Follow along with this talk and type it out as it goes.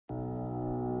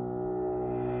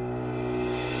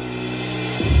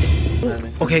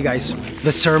Okay guys,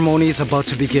 the ceremony is about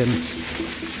to begin.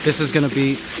 This is gonna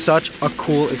be such a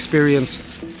cool experience.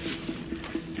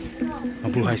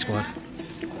 Mabuhay Squad.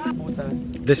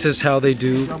 This is how they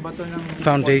do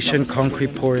foundation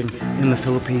concrete pouring in the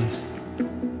Philippines.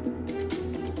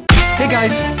 Hey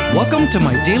guys, welcome to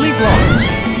my daily vlogs.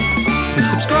 Please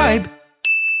subscribe.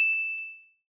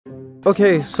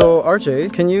 Okay, so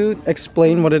RJ, can you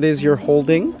explain what it is you're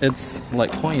holding? It's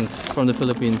like coins from the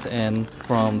Philippines and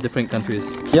from different countries.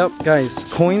 Yep, guys,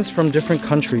 coins from different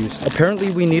countries.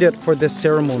 Apparently we need it for this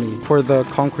ceremony, for the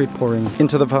concrete pouring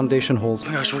into the foundation holes. Oh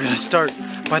my gosh, we're gonna start.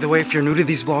 By the way, if you're new to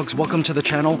these vlogs, welcome to the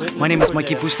channel. My name is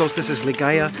Mikey Bustos, this is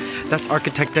Ligaya. That's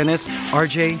architect Dennis,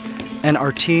 RJ, and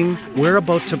our team. We're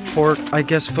about to pour, I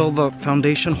guess, fill the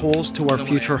foundation holes to our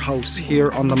future house here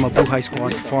on the Mabuhay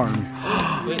Squad farm.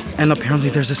 And apparently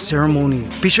there's a ceremony.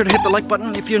 Be sure to hit the like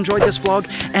button if you enjoyed this vlog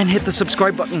and hit the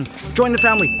subscribe button. Join the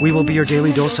family. We will be your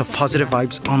daily dose of positive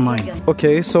vibes online.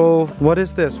 Okay, so what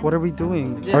is this? What are we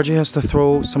doing? RJ has to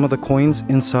throw some of the coins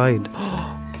inside.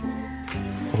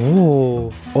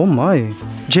 Oh my.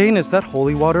 Jane, is that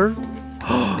holy water?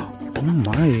 Oh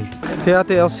my. Okay,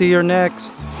 Ate Ellsie, you're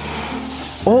next.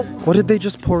 Oh, what did they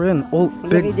just pour in? Oh,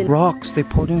 big rocks. They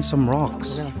poured in some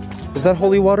rocks. Is that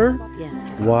holy water?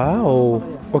 Yes. Wow.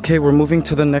 Okay, we're moving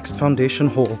to the next foundation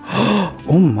hole.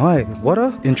 Oh my, what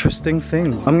a interesting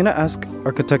thing. I'm gonna ask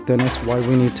architect Dennis why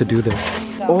we need to do this.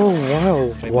 Oh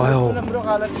wow. Wow.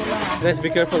 Guys, be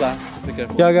careful, ah. Be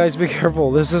careful. Yeah guys, be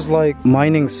careful. This is like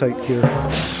mining site here.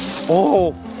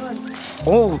 Oh.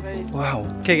 Oh, wow.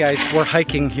 Okay guys, we're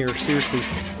hiking here, seriously.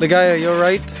 Ligaya, you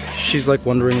alright? She's like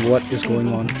wondering what is going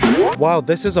on. Wow,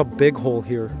 this is a big hole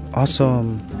here.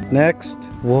 Awesome. Next.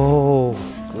 Whoa.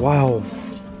 Wow.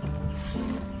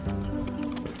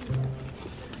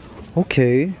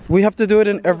 Okay. We have to do it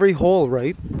in every hole,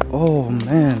 right? Oh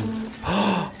man.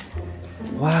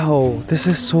 Wow, this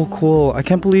is so cool. I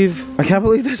can't believe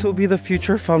this will be the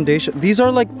future foundation. These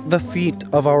are like the feet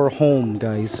of our home,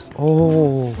 guys.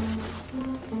 Oh.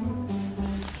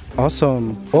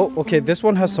 Awesome. Oh, okay, this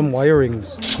one has some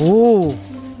wirings. Oh,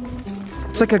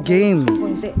 it's like a game.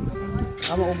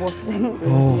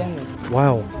 Oh,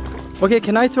 wow. Okay,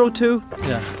 can I throw two?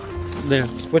 Yeah, there.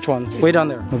 Which one? Way down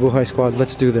there. Mabuhay Squad,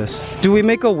 let's do this. Do we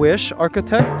make a wish,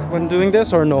 architect, when doing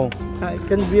this or no? It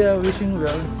can be a wishing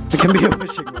well. It can be a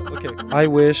wishing well, okay. I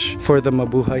wish for the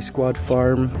Mabuhay Squad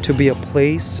farm to be a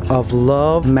place of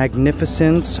love,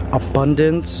 magnificence,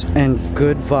 abundance, and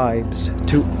good vibes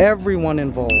to everyone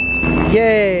involved.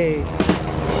 Yay!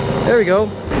 There we go.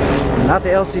 Not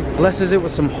the Ellsie blesses it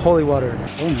with some holy water.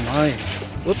 Oh my.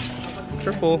 Whoops.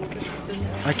 Careful.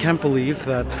 I can't believe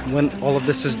that when all of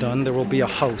this is done, there will be a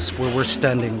house where we're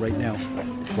standing right now.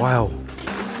 Wow.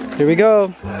 Here we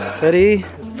go. Ready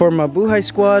for Mabuhay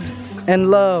Squad and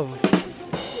love.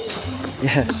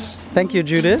 Yes. Thank you,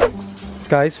 Judith.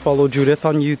 Guys, follow Judith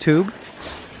on YouTube.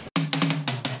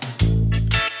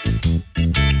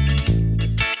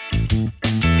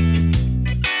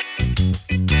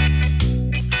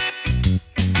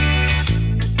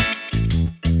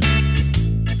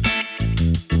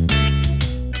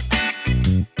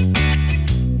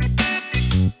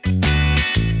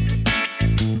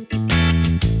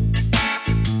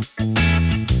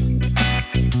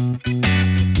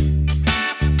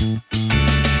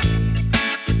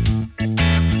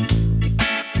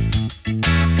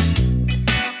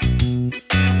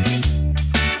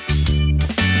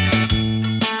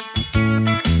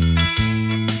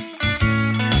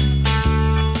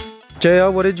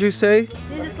 Jaya, what did you say?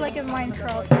 This is like a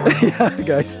Minecraft. Yeah,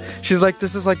 guys. She's like,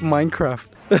 this is like Minecraft.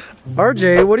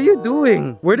 RJ, what are you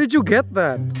doing? Where did you get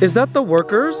that? Is that the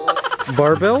workers?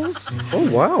 Barbells? Oh,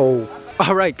 wow.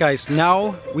 Alright guys,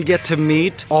 now we get to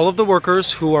meet all of the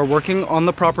workers who are working on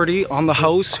the property, on the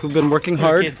house, who've been working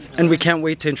hard, and we can't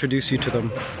wait to introduce you to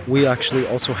them. We actually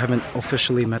also haven't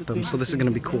officially met them, so this is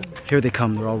gonna be cool. Here they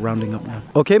come, they're all rounding up now.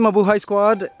 Okay, Mabuhay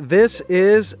Squad, this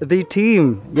is the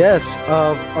team, yes,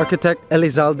 of architect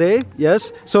Elizalde,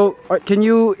 yes. So, can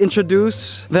you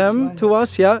introduce them to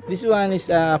us, yeah? This one is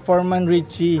Foreman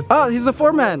Richie. Ah, he's the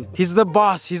foreman. He's the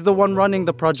boss, he's the one running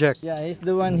the project. Yeah, he's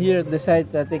the one here at the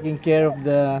site taking care of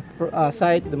the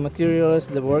site, the materials,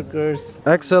 the workers.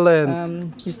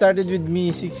 Excellent. He started with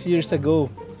me 6 years ago.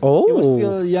 Oh. He was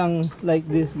still young like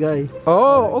this guy.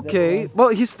 Oh, okay. Well,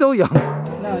 he's still young.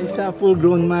 Now he's a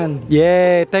full-grown man.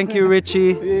 Yay, thank you,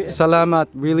 Richie. Salamat,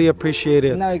 really appreciate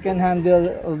it. Now he can handle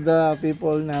all the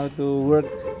people now to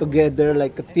work together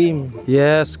like a team.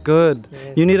 Yes, good.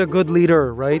 Yes. You need a good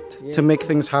leader, right? Yes. To make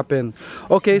things happen.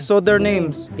 Okay, so their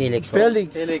names. Felix.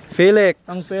 Felix.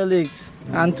 Ang Felix.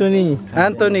 Anthony.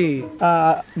 Anthony.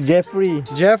 Jeffrey.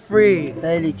 Jeffrey.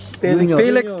 Felix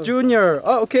Jr.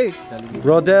 Oh, okay.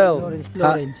 Rodel.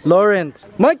 Lawrence.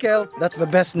 Michael. That's the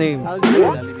best name.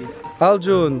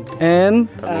 Aljun. And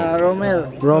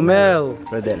Romel.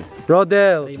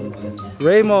 Rodel.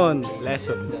 Raymond.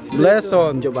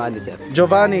 Lesson.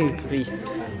 Giovanni.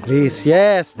 Reese.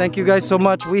 Yes, thank you guys so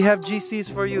much. We have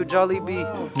GCs for you.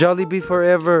 Jollibee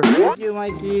forever. Thank you,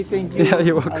 Mikey. Thank you. Yeah,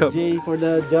 you're welcome. Jay for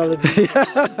the Jollibee.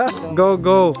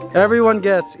 Go. Everyone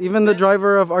gets, even the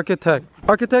driver of Architect.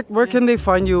 Architect, where can they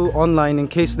find you online in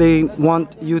case they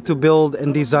want you to build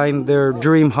and design their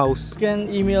dream house? You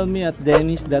can email me at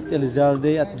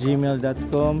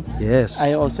dennis.elizalde@gmail.com. Yes.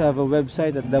 I also have a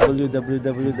website at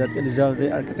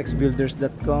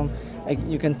www.elizaldearchitectsbuilders.com.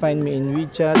 You can find me in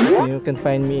WeChat, you can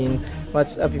find me in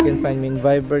WhatsApp, you can find me in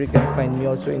Viber, you can find me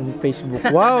also in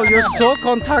Facebook. Wow, you're so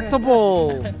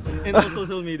contactable! In all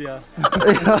social media.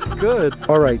 Yeah, good.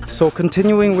 Alright, so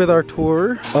continuing with our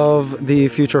tour of the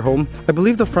future home. I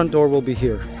believe the front door will be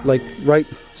here, like right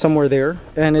somewhere there.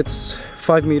 And it's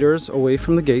 5 meters away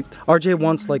from the gate. RJ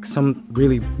wants like some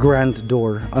really grand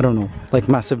door. I don't know, like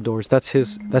massive doors. That's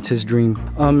his dream.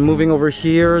 Moving over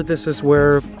here, this is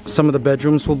where some of the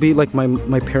bedrooms will be, like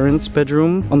my parents'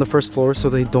 bedroom on the first floor, so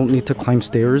they don't need to climb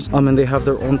stairs. And they have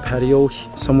their own patio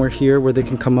somewhere here where they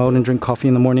can come out and drink coffee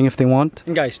in the morning if they want.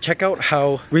 And guys, check out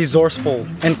how resourceful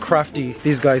and crafty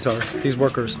these guys are, these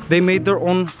workers. They made their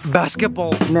own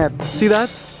basketball net. See that?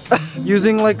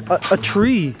 Using like a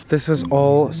tree. This is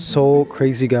all so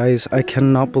crazy, guys. I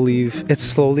cannot believe it's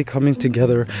slowly coming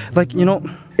together. Like, you know,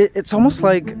 it's almost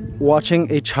like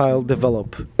watching a child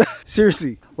develop.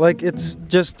 Seriously, like it's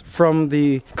just from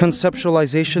the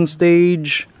conceptualization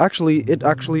stage. Actually, it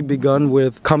actually begun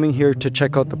with coming here to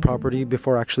check out the property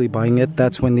before actually buying it.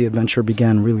 That's when the adventure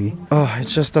began, really. Oh,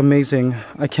 it's just amazing.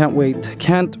 I can't wait.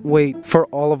 Can't wait for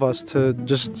all of us to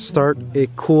just start a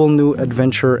cool new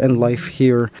adventure and life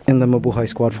here in the Mabuhay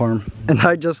Squad Farm. And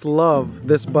I just love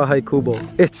this Bahay Kubo.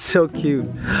 It's so cute.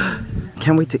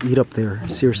 Can't wait to eat up there,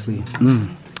 seriously.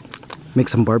 Make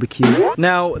some barbecue.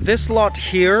 Now, this lot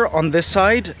here on this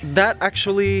side, that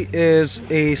actually is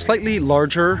a slightly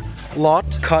larger lot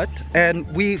cut, and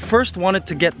we first wanted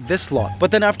to get this lot,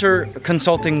 but then after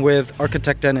consulting with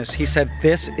architect Dennis, he said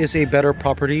this is a better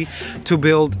property to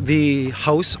build the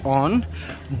house on.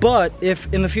 But if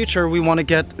in the future we want to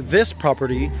get this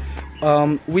property,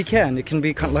 we can. It can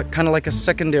be kind of like a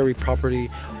secondary property,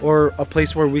 or a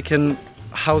place where we can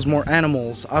house more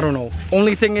animals. I don't know.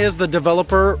 Only thing is, the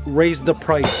developer raised the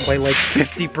price by like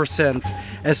 50%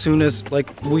 as soon as like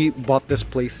we bought this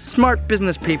place. Smart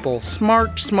business people.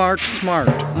 Smart.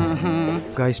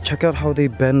 Guys, check out how they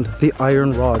bend the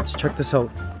iron rods. Check this out.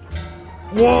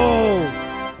 Whoa!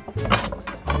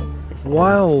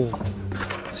 Wow!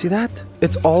 See that?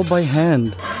 It's all by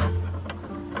hand.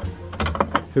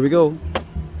 Here we go.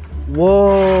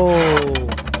 Whoa!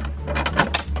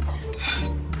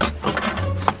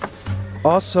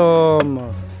 Awesome!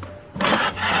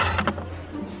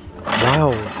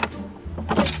 Wow!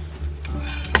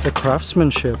 The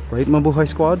craftsmanship, right, Mabuhay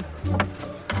Squad?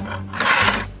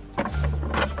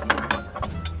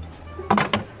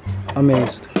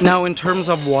 Amazed. Now, in terms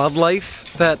of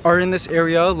wildlife that are in this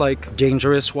area, like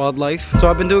dangerous wildlife, so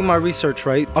I've been doing my research,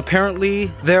 right?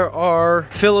 Apparently, there are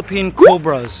Philippine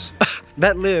cobras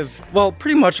that live, well,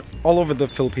 pretty much all over the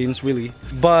Philippines, really.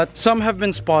 But some have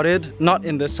been spotted, not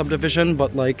in this subdivision,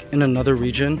 but like in another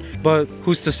region. But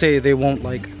who's to say they won't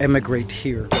like emigrate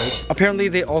here, right? Apparently,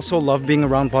 they also love being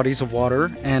around bodies of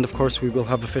water, and of course, we will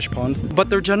have a fish pond. But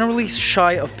they're generally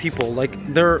shy of people.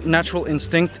 Like, their natural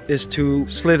instinct is to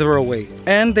slither away.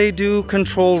 And they do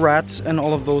control rats and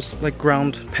all of those like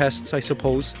ground pests, I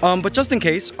suppose. But just in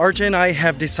case, RJ and I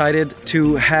have decided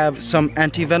to have some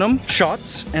anti-venom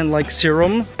shots and like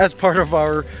serum as part of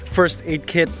our first aid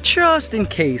kit, just in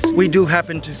case we do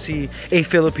happen to see a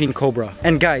Philippine cobra.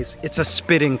 And guys, it's a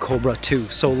spitting cobra too,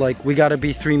 so like we gotta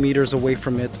be 3 meters away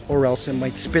from it, or else it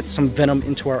might spit some venom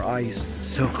into our eyes.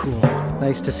 So cool.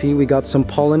 Nice to see we got some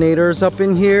pollinators up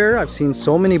in here. I've seen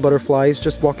so many butterflies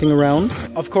just walking around.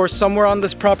 Of course, somewhere on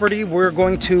this property we're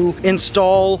going to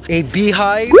install a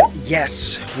beehive.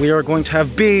 Yes, we are going to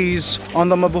have bees on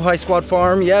the Mabuhay Squad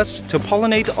Farm, yes, to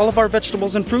pollinate all of our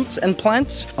vegetables and fruits and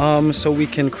plants, so we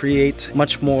can create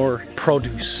much more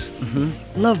produce.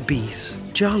 Love bees.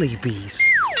 Jolly bees.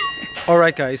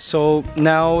 Alright guys, so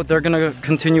now they're gonna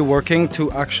continue working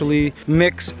to actually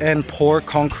mix and pour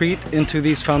concrete into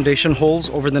these foundation holes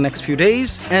over the next few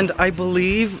days. And I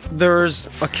believe there's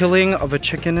a killing of a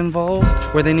chicken involved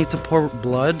where they need to pour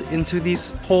blood into these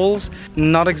holes.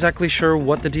 Not exactly sure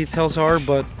what the details are,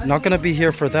 but not gonna be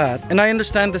here for that. And I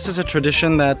understand this is a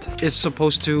tradition that is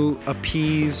supposed to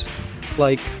appease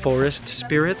like forest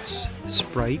spirits,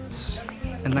 sprites,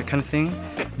 and that kind of thing.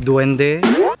 Duende.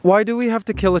 Why do we have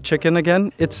to kill a chicken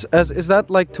again? Is that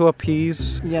like to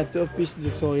appease? Yeah, to appease the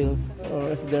soil, or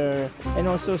if they're, and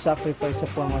also sacrifice, a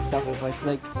form of sacrifice,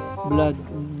 like blood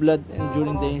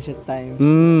during the ancient times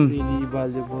is really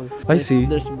valuable. I see.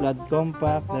 There's blood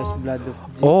compact, there's blood of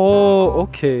Jesus. Oh,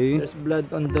 okay. There's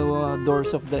blood on the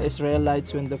doors of the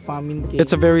Israelites when the famine came.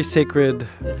 It's a very sacred,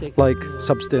 like,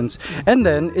 substance. And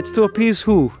then it's to appease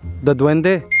who? The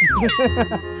duende?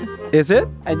 Is it?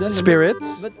 I don't know.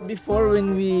 Spirits? But before,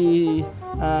 when we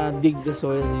dig the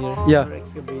soil here, yeah, or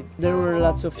excavate, there were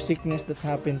lots of sickness that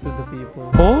happened to the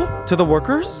people. Oh, to the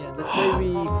workers? Yeah, that's why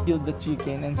we killed the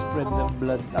chicken and spread the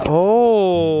blood out.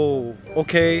 Oh,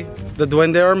 okay. The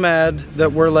duende are mad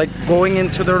that we're like going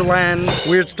into their land.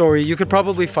 Weird story. You could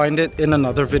probably find it in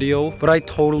another video, but I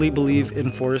totally believe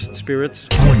in forest spirits.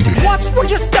 Watch where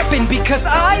you're stepping, because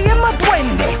I am a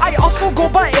duende. I also go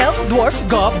by elf, dwarf,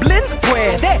 goblin,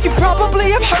 puede. You probably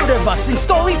have heard of us in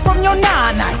stories from your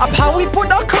nana of how we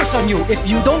put our curse on you if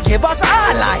you don't give us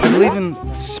ally. I believe in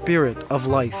spirit of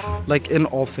life, like in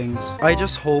all things. I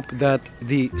just hope that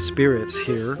the spirits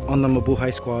here on the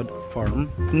Mabuhay Squad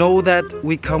farm know that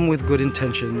we come with good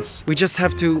intentions. We just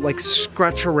have to like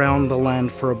scratch around the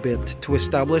land for a bit to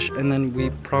establish, and then we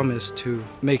promise to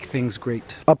make things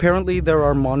great. Apparently there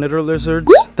are monitor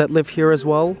lizards that live here as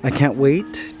well. I can't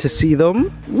wait to see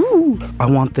them. Woo! I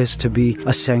want this to be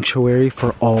a sanctuary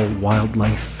for all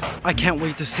wildlife. I can't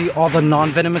wait to see all the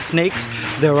non-venomous snakes.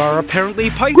 There are apparently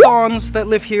pythons that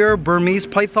live here. Burmese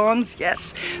pythons,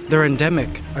 yes, they're endemic.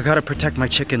 I gotta protect my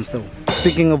chickens though.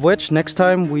 Speaking of which, next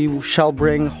time we shall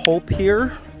bring Hope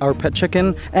here, our pet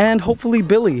chicken, and hopefully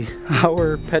Billy,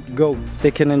 our pet goat.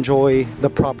 They can enjoy the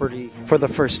property for the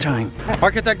first time.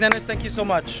 Architect Dennis, thank you so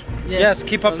much. Yes,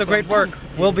 keep up the great work.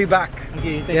 We'll be back.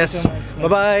 Okay, thank yes, you so much.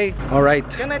 bye-bye. All right.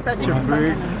 Can I touch your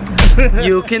bird?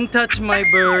 You can touch my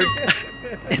bird.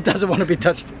 It doesn't want to be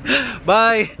touched.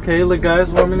 Bye. Okay, the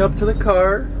guy's warming up to the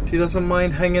car. She doesn't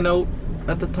mind hanging out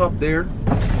at the top there.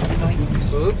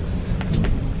 Oops.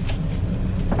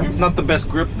 It's not the best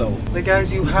grip though. The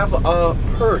guys, you have a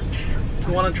perch.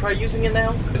 You want to try using it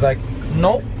now? He's like,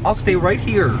 nope, I'll stay right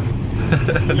here.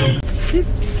 Yes.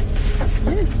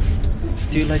 Yes.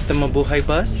 Do you like the Mabuhay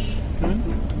bus?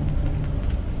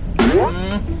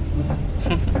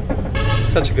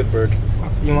 Such a good bird.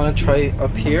 You want to try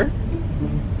up here?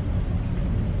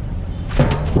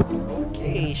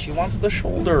 Okay, she wants the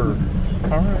shoulder.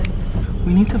 Alright.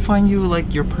 We need to find you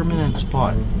like your permanent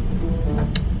spot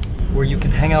where you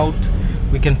can hang out.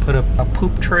 We can put a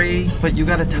poop tray, but you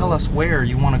gotta tell us where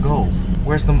you want to go.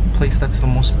 Where's the place that's the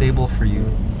most stable for you?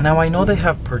 Now I know they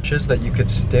have perches that you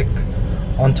could stick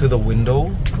onto the window.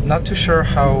 Not too sure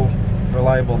how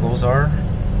reliable those are.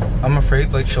 I'm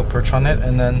afraid like she'll perch on it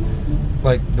and then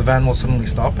like the van will suddenly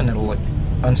stop and it'll like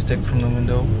unstick from the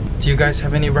window. Do you guys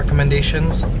have any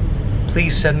recommendations?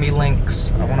 Please send me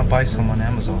links. I want to buy some on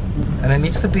Amazon. And it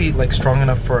needs to be like strong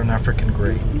enough for an African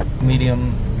gray.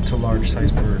 Medium to large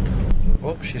size bird.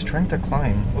 Oh, she's trying to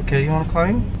climb. Okay, you want to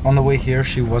climb? On the way here,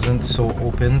 she wasn't so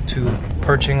open to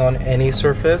perching on any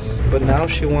surface, but now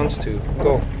she wants to.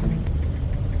 Go.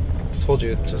 I told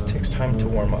you, it just takes time to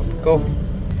warm up. Go.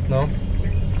 No?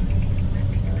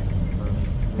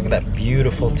 Look at that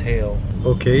beautiful tail.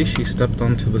 Okay, she stepped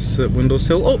onto the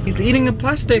windowsill. Oh, he's eating the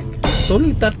plastic. Don't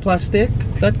eat that plastic.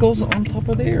 That goes on top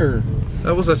of there.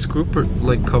 That was a screw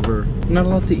like cover. You're not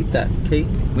allowed to eat that, okay?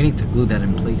 We need to glue that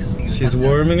in place. She's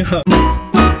warming up.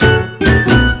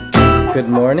 Good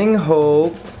morning,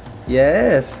 Hope.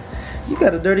 Yes. You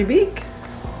got a dirty beak.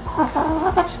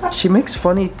 She makes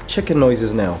funny chicken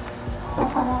noises now.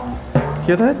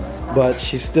 Hear that? But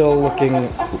she's still looking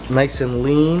nice and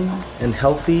lean and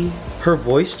healthy. Her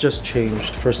voice just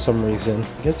changed for some reason.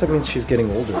 I guess that means she's getting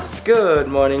older. Good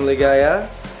morning, Ligaya.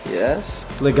 Yes.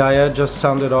 Ligaya just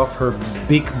sounded off her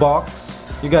beak box.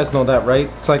 You guys know that, right?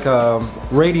 It's like a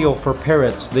radio for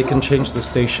parrots. They can change the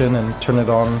station and turn it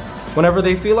on whenever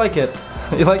they feel like it.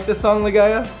 You like this song,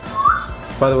 Ligaya?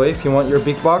 By the way, if you want your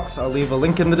beak box, I'll leave a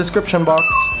link in the description box.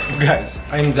 Guys,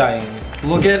 I'm dying.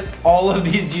 Look at all of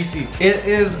these GCs. It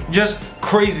is just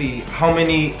crazy how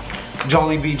many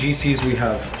Jollibee GCs we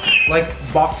have. like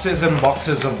boxes and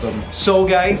boxes of them. So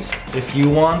guys, if you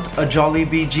want a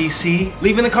Jollibee GC,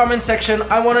 leave in the comment section,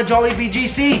 I want a Jollibee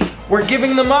GC. We're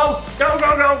giving them out. Go,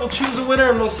 go, go. We'll choose a winner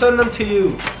and we'll send them to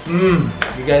you.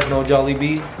 You guys know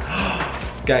Jollibee?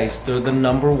 Guys, they're the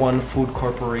 #1 food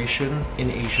corporation in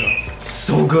Asia.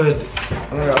 So good.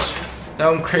 Oh my gosh.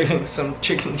 Now I'm craving some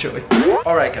chicken joy.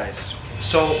 Alright guys,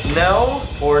 so now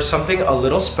for something a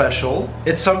little special.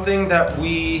 It's something that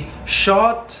we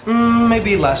shot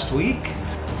maybe last week,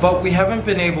 but we haven't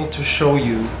been able to show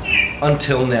you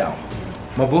until now.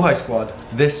 Mabuhay squad,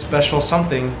 this special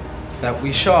something that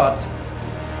we shot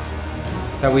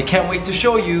that we can't wait to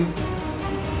show you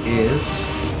is